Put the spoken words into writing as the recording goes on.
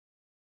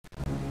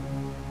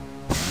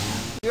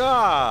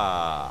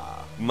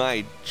Ah,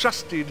 my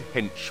trusted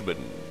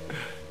henchman.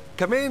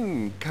 Come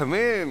in, come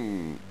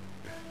in.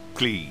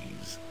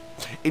 Please,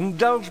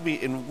 indulge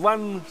me in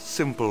one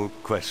simple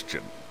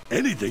question.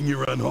 Anything,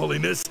 Your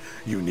Unholiness.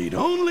 You need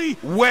only...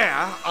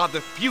 Where are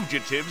the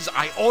fugitives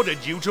I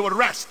ordered you to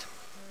arrest?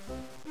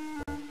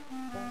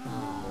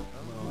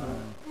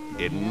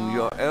 In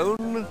your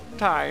own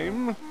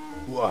time?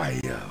 Why,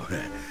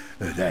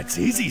 that's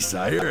easy,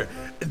 sire.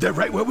 They're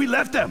right where we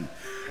left them.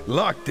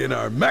 Locked in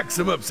our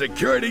maximum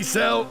security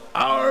cell,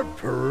 our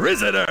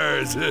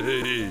prisoners.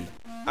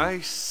 I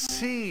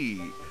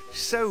see.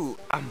 So,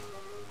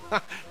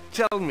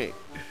 tell me,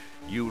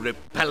 you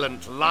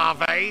repellent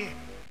larvae,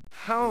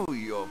 how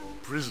your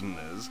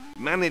prisoners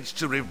managed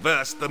to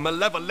reverse the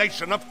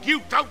malevolation of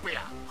Qtopia?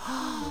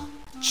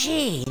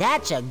 Gee,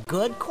 that's a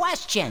good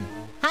question.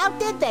 How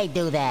did they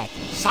do that?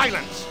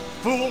 Silence,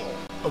 fool!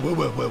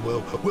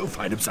 We'll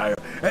find him, sire,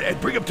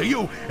 and bring him to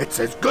you. It's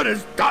as good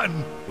as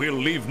done. We'll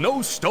leave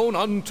no stone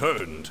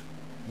unturned.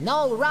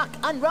 No rock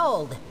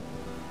unrolled.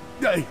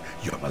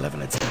 Your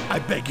Malevolence, I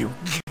beg you,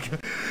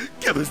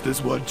 give us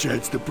this one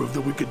chance to prove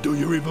that we can do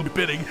your evil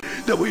bidding,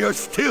 that we are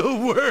still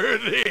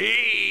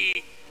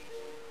worthy.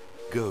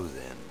 Go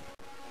then,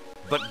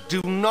 but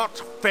do not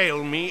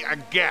fail me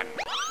again.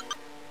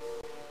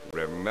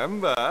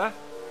 Remember,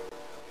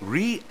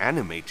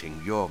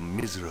 reanimating your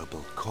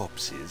miserable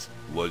corpses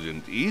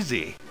wasn't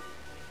easy.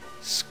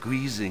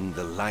 Squeezing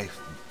the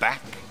life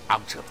back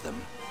out of them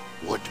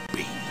would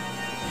be.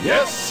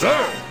 Yes,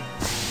 sir!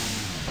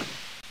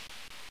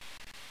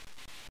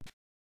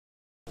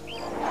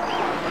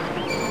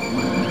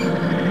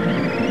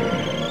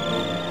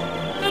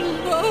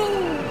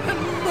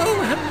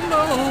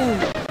 Hello!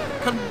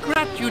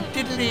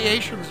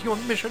 Congratulations! Your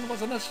mission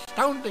was an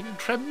astounding,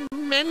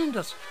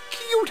 tremendous,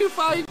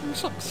 cutified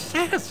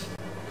success.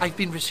 I've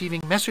been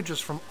receiving messages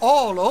from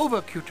all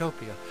over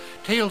Qtopia,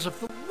 tales of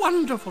the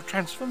wonderful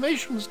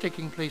transformations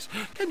taking place.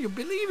 Can you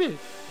believe it?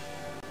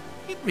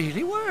 It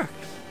really works.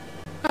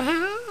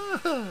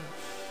 I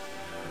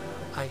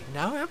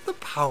now have the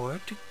power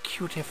to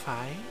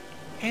cutify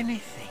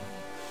anything,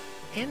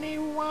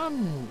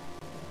 anyone.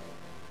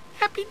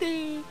 Happy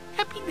day,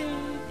 happy day.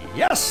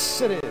 Yes,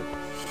 it is.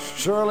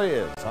 Surely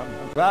is.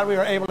 I'm glad we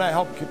were able to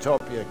help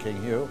Qtopia,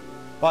 King Hugh.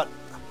 But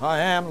I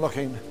am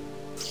looking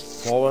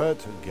forward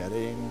to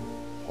getting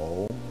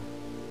home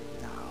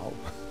now.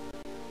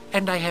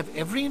 And I have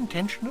every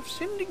intention of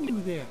sending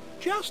you there,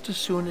 just as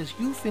soon as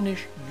you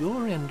finish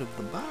your end of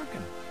the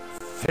bargain.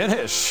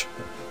 Finish?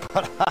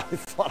 But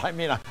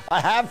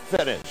I have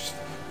finished.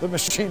 The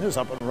machine is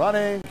up and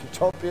running.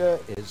 Qtopia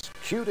is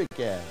cute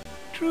again.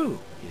 True.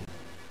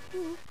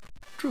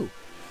 True.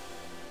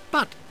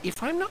 But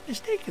if I'm not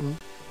mistaken,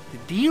 the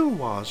deal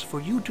was for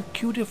you to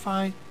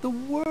cutify the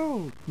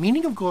world.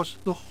 Meaning, of course,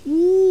 the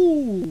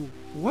whole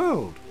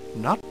world,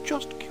 not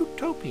just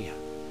Qtopia.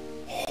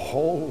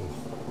 Whole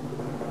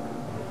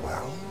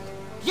world?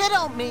 You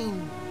don't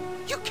mean...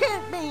 You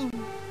can't mean...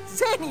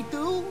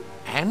 Xanadu?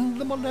 And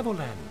the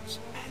Malevolence,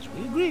 as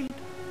we agreed.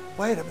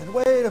 Wait a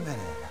minute.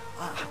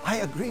 I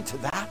agreed to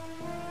that.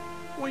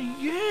 Why,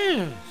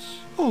 yes.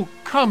 Oh,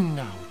 come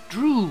now,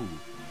 Drew.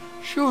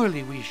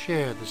 Surely we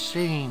share the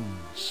same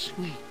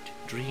sweet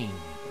dream.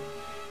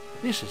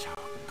 This is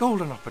our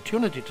golden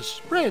opportunity to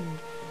spread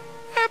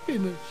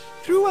happiness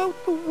throughout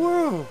the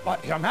world.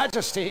 But, Your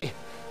Majesty,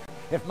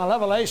 if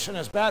malevolation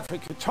is bad for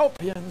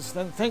Qtopians,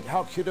 then think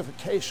how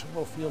cutification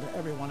will feel to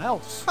everyone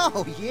else.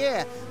 Oh,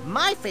 yeah.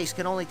 My face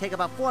can only take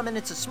about 4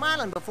 minutes of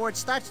smiling before it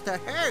starts to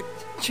hurt.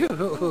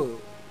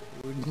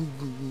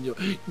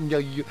 No,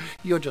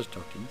 you're just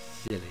talking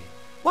silly.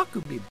 What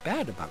could be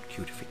bad about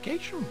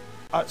cutification?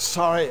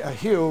 Sorry,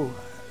 Hugh.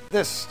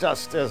 This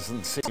just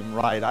doesn't seem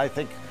right. I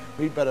think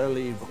we'd better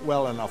leave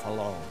well enough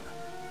alone.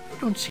 You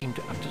don't seem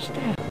to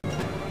understand.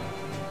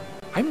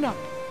 I'm not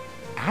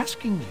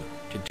asking you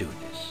to do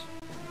this.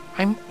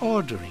 I'm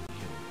ordering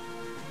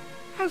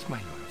you, as my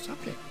loyal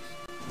subjects.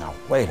 Now,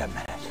 wait a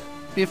minute.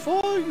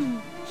 Before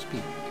you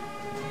speak,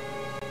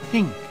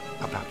 think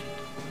about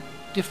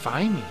it.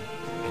 Defy me,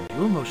 and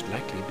you'll most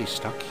likely be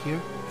stuck here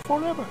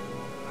forever.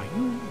 Are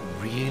you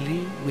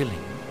really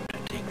willing to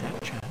take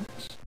that chance?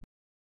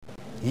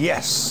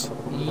 Yes.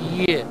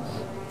 Yes.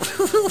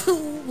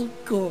 Of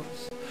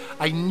course.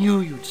 I knew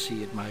you'd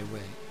see it my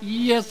way.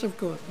 Yes, of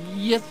course.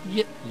 Yes.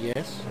 What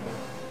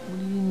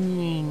do you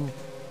mean,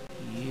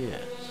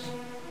 yes?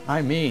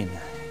 I mean,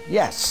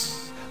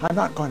 yes. I'm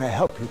not going to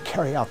help you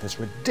carry out this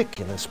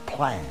ridiculous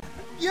plan.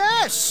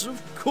 Yes,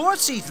 of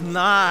course he's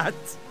not.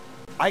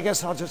 I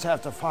guess I'll just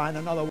have to find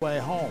another way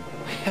home.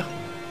 Well,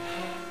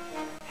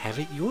 have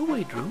it your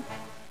way, Drew.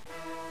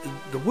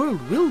 The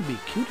world will be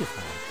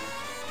cutified,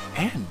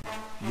 and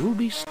you'll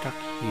be stuck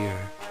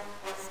here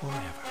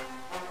forever.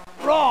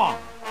 Wrong!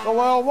 The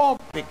world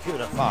won't be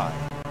cutified.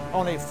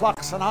 Only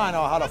Flux and I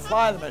know how to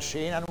fly the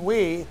machine, and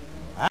we,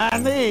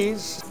 and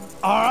these,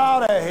 are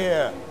out of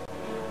here.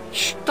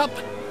 Stop!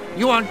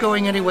 You aren't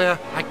going anywhere.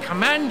 I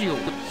command you.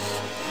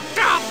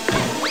 Stop!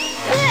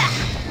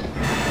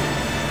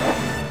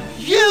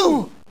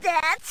 You!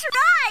 That's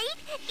right!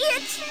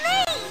 It's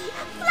me,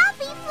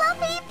 Fluffy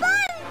Fluffy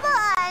Bun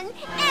Bun,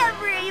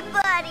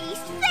 everybody's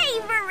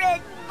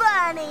favorite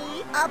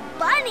bunny. A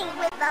bunny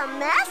with a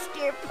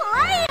master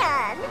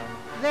plan.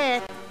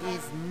 That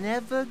is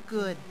never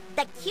good.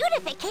 The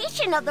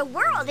cutification of the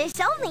world is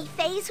only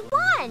phase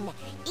 1.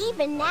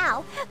 Even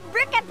now,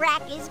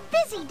 Bric-a-Brac is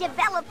busy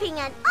developing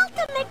an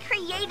ultimate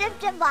creative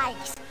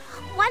device.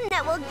 One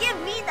that will give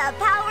me the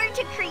power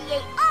to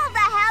create all the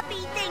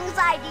happy things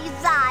I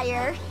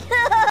desire.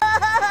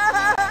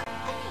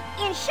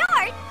 In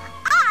short,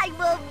 I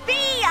will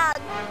be a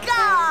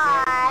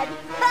god.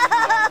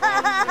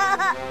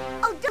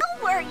 Oh,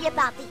 don't worry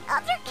about the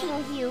other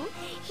King Hugh.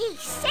 He's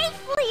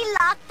safely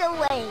locked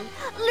away,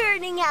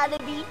 learning how to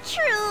be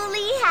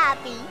truly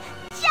happy,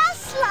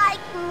 just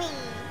like me.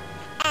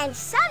 And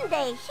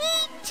someday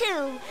he,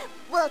 too,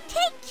 will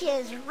take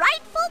his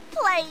rightful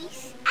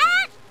place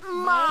at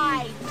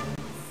my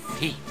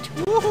Feet.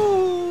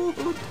 Woohoo!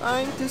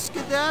 Time to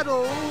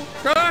skedaddle.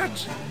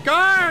 Guards!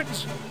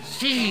 Guards!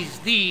 Seize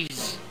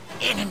these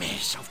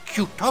enemies of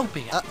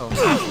Cutopia.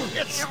 Uh-oh.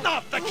 It's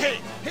not the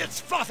king! It's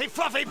Fluffy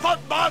Fluffy Bun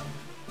Bun,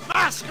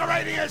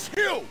 masquerading as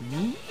Hugh!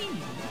 Me?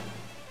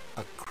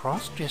 A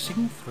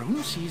cross-dressing,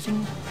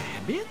 throne-seizing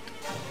rabbit?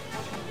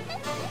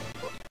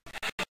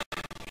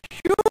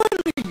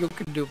 Surely you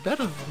can do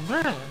better than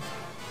that.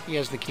 He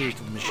has the keys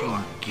to the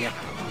machine. Get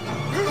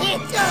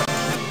them.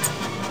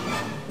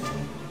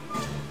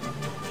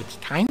 It's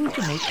time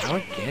to make our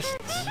guests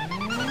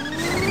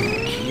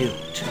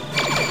cute.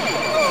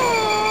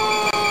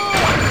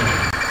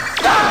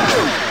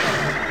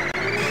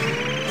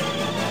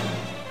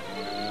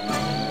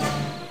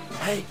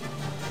 Hey,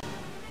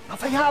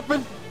 nothing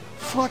happened.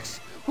 Flux,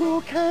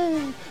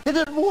 okay, it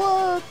didn't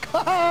work.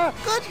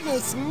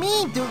 Goodness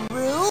me,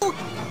 Daru.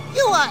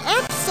 You are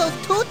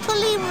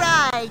absolutely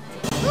right.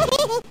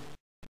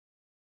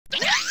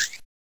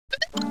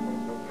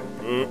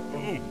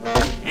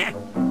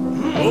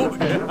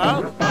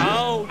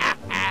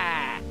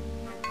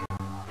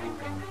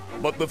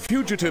 But the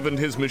fugitive and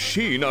his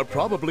machine are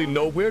probably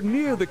nowhere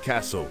near the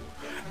castle.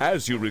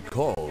 As you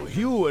recall,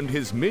 Hugh and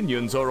his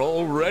minions are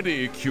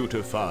already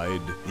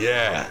cutified.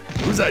 Yeah,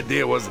 whose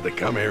idea was it to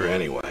come here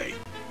anyway?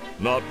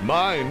 Not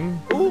mine.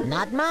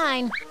 Not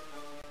mine.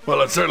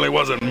 Well, it certainly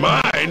wasn't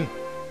mine.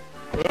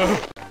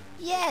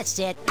 Yes,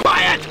 it.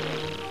 Quiet!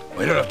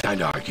 We don't have time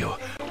to argue.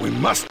 We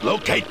must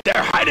locate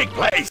their hiding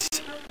place.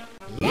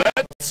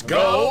 Let's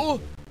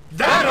go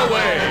that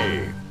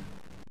way!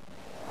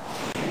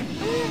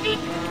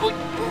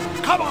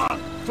 Come on,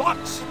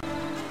 Flux!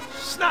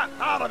 Snap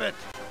out of it!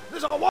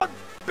 There's a one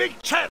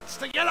big chance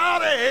to get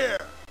out of here!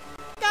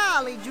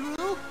 Golly,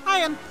 Drew, I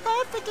am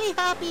perfectly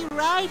happy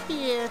right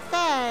here.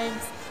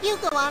 Thanks. You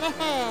go on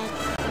ahead.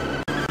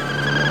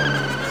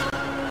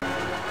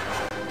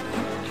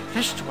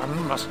 This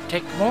one must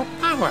take more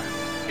power.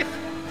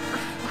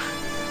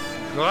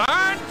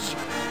 Guards!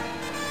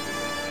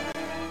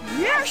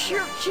 Yes,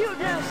 your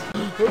cuteness.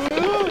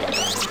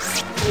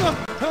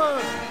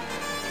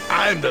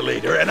 I'm the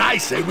leader, and I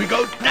say we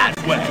go that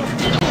way.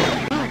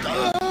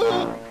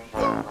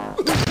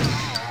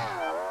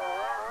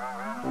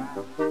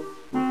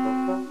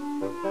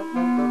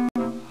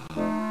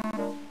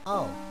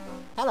 Oh,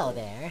 hello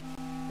there.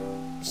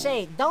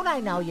 Say, don't I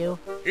know you?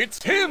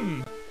 It's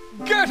him!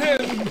 Get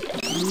him!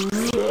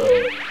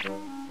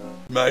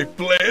 My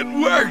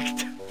plan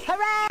worked.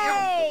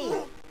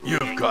 Hooray!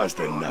 You've caused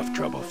enough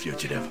trouble,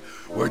 fugitive.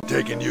 We're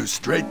taking you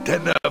straight to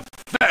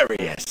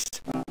Nefarious.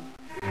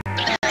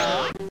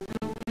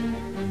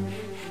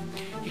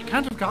 He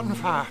can't have gotten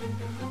far.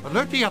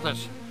 Alert the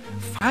others.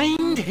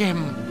 Find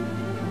him.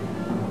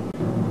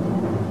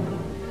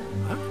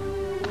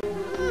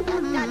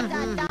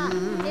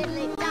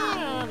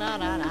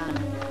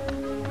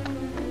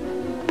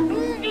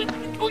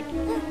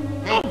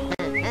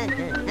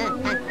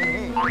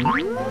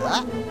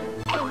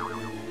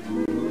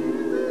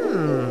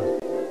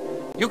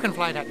 You can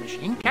fly that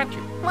machine, can't you?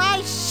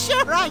 Why,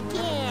 sure I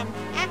can.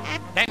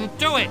 Then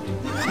do it!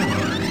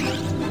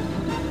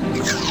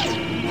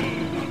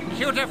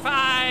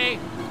 Cutify!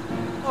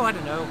 Oh, I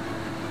don't know.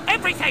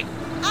 Everything!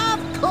 Of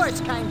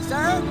course, kind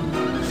sir.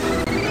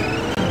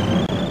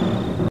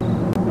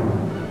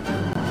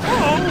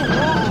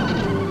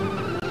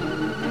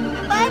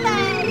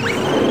 Bye-bye.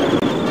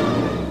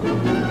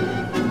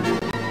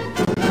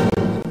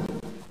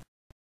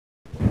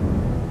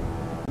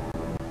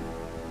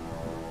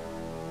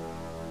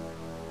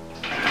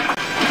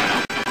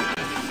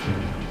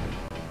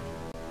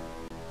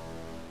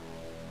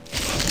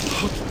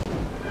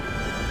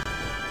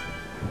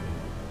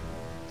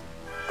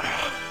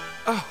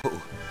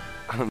 Oh,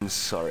 I'm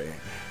sorry.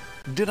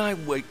 Did I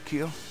wake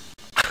you?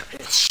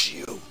 It's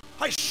you.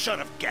 I should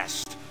have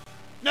guessed.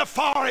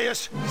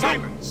 Nefarious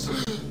Simons.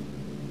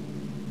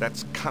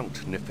 That's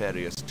Count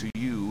Nefarious to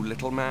you,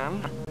 little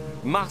man.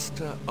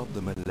 Master of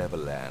the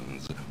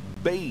Malevolence,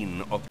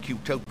 Bane of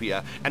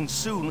Cutopia, and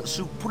soon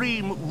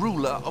supreme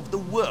ruler of the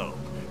world.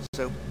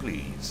 So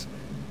please,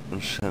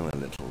 show a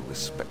little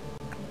respect.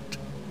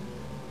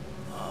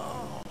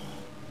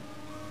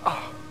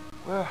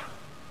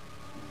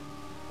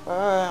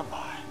 Where am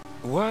I?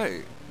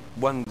 Why,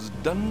 one's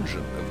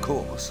dungeon, of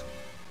course.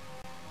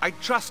 I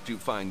trust you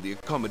find the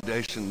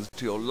accommodations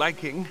to your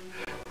liking.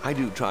 I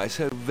do try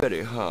so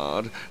very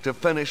hard to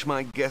furnish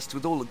my guests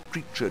with all the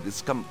creature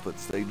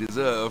discomforts they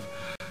deserve.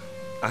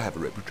 I have a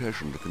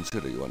reputation to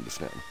consider, you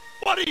understand.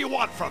 What do you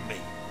want from me?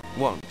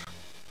 Want?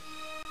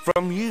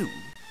 From you?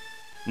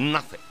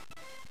 Nothing.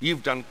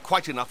 You've done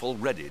quite enough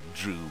already,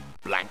 Drew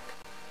Blank.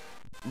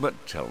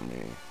 But tell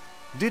me,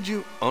 did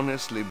you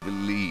honestly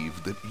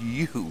believe that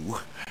you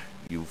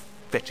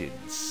fetid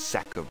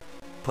sack of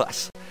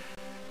pus,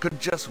 could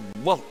just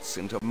waltz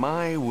into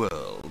my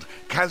world,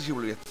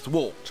 casually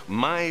thwart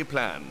my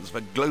plans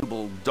for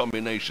global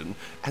domination,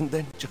 and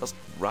then just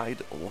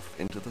ride off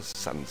into the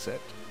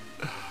sunset?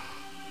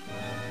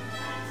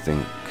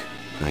 Think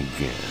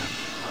again.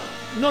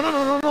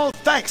 No,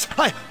 thanks.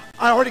 I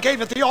already gave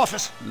it the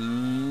office.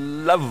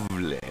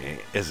 Lovely,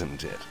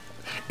 isn't it?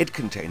 It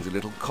contains a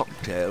little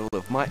cocktail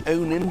of my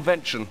own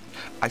invention.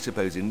 I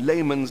suppose in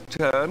layman's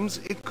terms,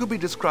 it could be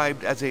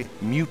described as a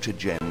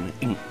mutagen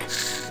ink.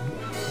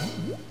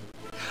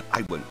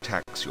 I won't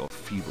tax your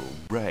feeble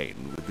brain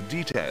with the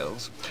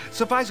details.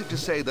 Suffice it to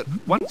say that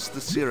once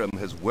the serum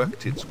has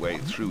worked its way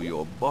through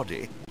your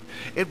body,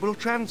 it will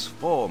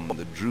transform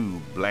the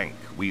Drew Blank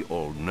we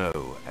all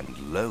know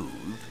and loathe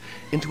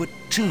into a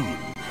toon,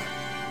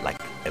 like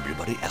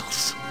everybody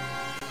else.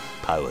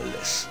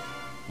 Powerless,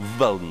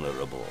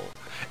 vulnerable,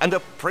 and a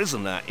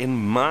prisoner in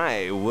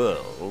my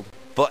world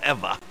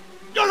forever.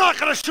 You're not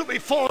gonna shoot me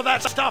full of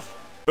that stuff!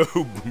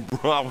 Oh,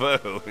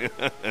 bravo!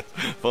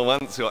 For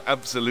once you're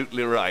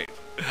absolutely right.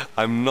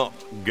 I'm not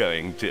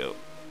going to.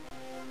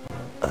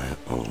 I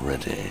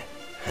already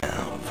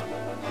have.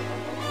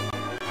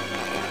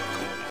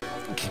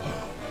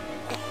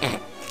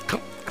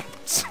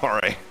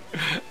 Sorry.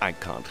 I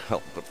can't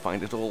help but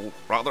find it all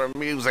rather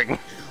amusing.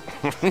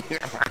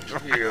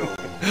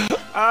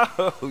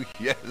 Oh,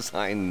 yes,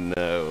 I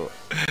know.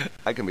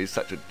 I can be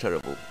such a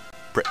terrible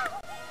prick.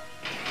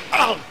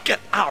 I'll get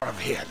out of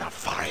here,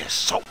 Nefarious,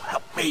 so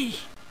help me.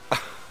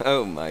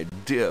 Oh, my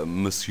dear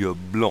Monsieur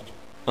Blanc.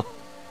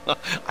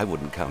 I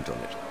wouldn't count on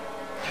it.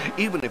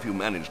 Even if you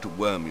manage to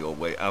worm your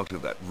way out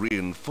of that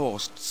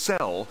reinforced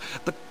cell,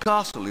 the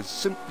castle is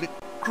simply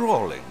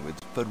crawling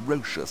with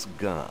ferocious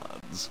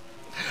guards.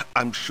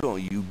 I'm sure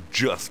you'd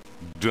just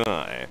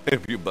die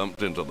if you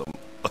bumped into them.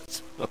 I'm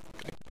going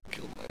to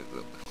kill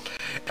myself.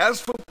 As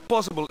for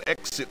possible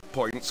exit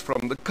points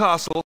from the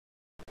castle,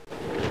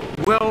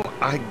 well,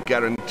 I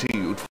guarantee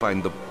you'd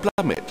find the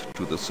plummet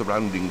to the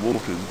surrounding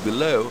waters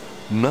below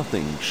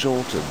nothing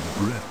short of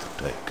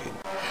breathtaking.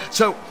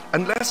 So,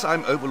 unless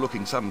I'm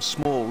overlooking some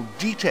small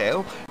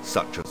detail,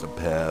 such as a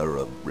pair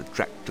of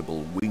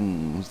retractable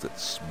wings that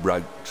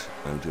sprout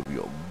out of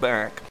your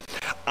back,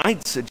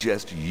 I'd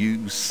suggest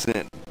you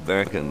sit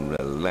back and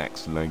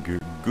relax like a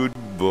good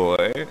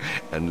boy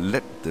and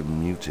let the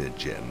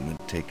mutagen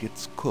take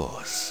its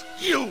course.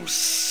 You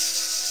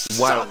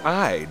While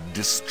I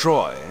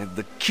destroy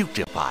the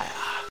cutifier.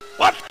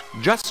 What?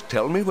 Just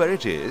tell me where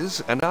it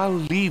is, and I'll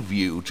leave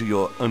you to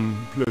your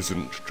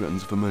unpleasant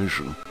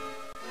transformation.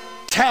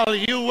 Tell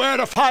you where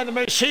to find the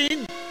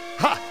machine?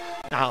 Ha!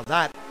 Now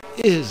that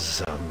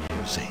is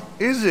amusing.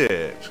 Is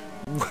it?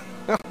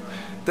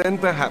 Then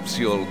perhaps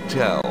you'll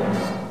tell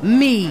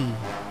Me.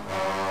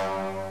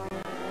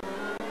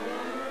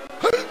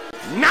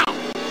 Now!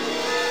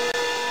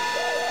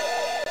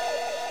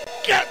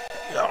 Get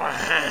your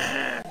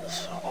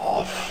hands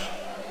off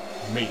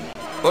me.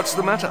 What's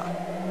the matter?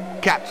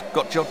 Cat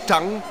got your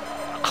tongue?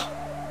 Oh,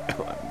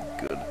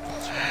 I'm good.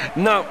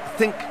 Now,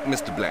 think,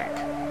 Mr.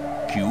 Blank.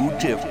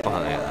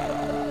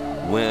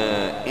 Cutifier.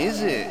 Where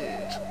is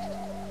it?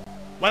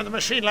 When the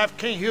machine left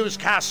King Hugh's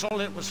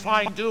castle, it was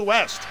flying due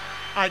west.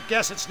 I'd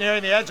guess it's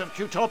nearing the edge of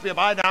Cutopia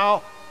by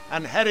now,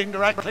 and heading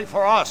directly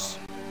for us.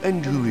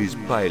 And who is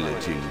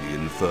piloting the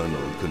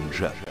infernal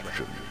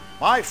contraption?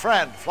 My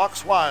friend,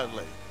 Flux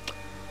Wildly.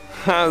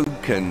 How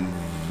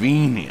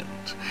convenient.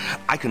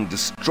 I can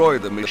destroy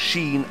the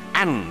machine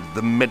and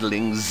the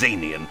meddling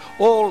Zanian,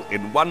 all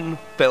in one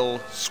fell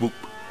swoop.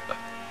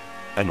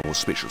 An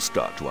auspicious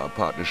start to our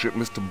partnership,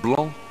 Mr.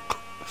 Blanc.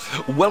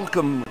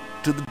 Welcome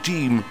to the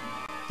team.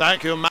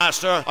 Thank you,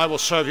 Master. I will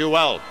serve you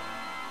well.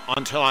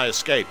 Until I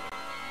escape.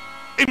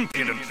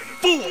 Impudent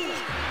fool!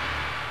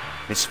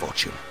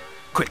 Misfortune.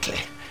 Quickly,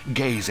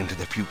 gaze into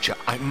the future.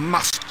 I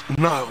must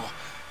know.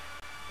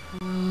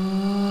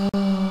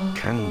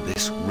 Can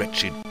this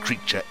wretched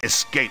creature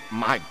escape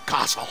my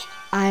castle?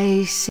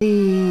 I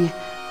see.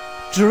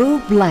 Drew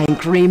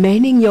Blank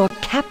remaining your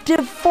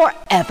captive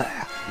forever.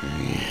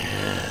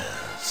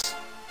 Yes.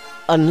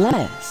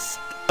 Unless...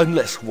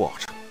 Unless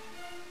what?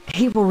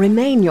 He will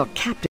remain your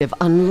captive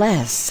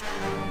unless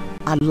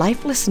a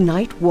lifeless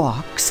knight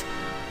walks,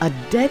 a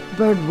dead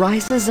bird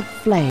rises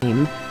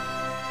aflame,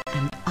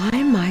 and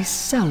I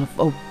myself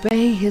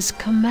obey his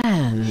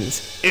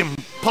commands.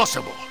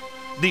 Impossible!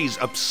 These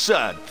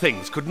absurd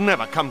things could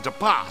never come to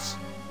pass.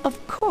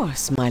 Of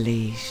course, my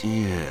liege.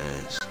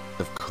 Yes,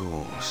 of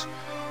course.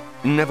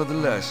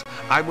 Nevertheless,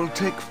 I will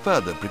take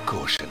further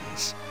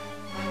precautions.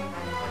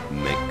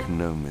 Make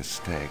no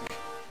mistake.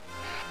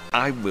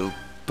 I will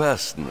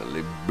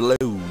personally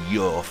blow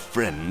your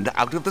friend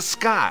out of the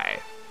sky.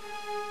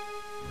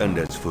 And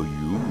as for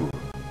you,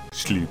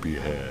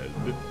 sleepyhead,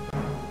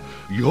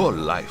 your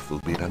life will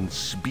be an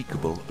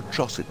unspeakable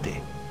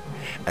atrocity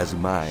as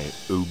my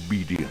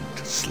obedient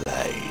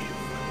slave.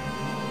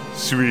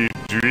 Sweet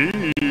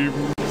dreams.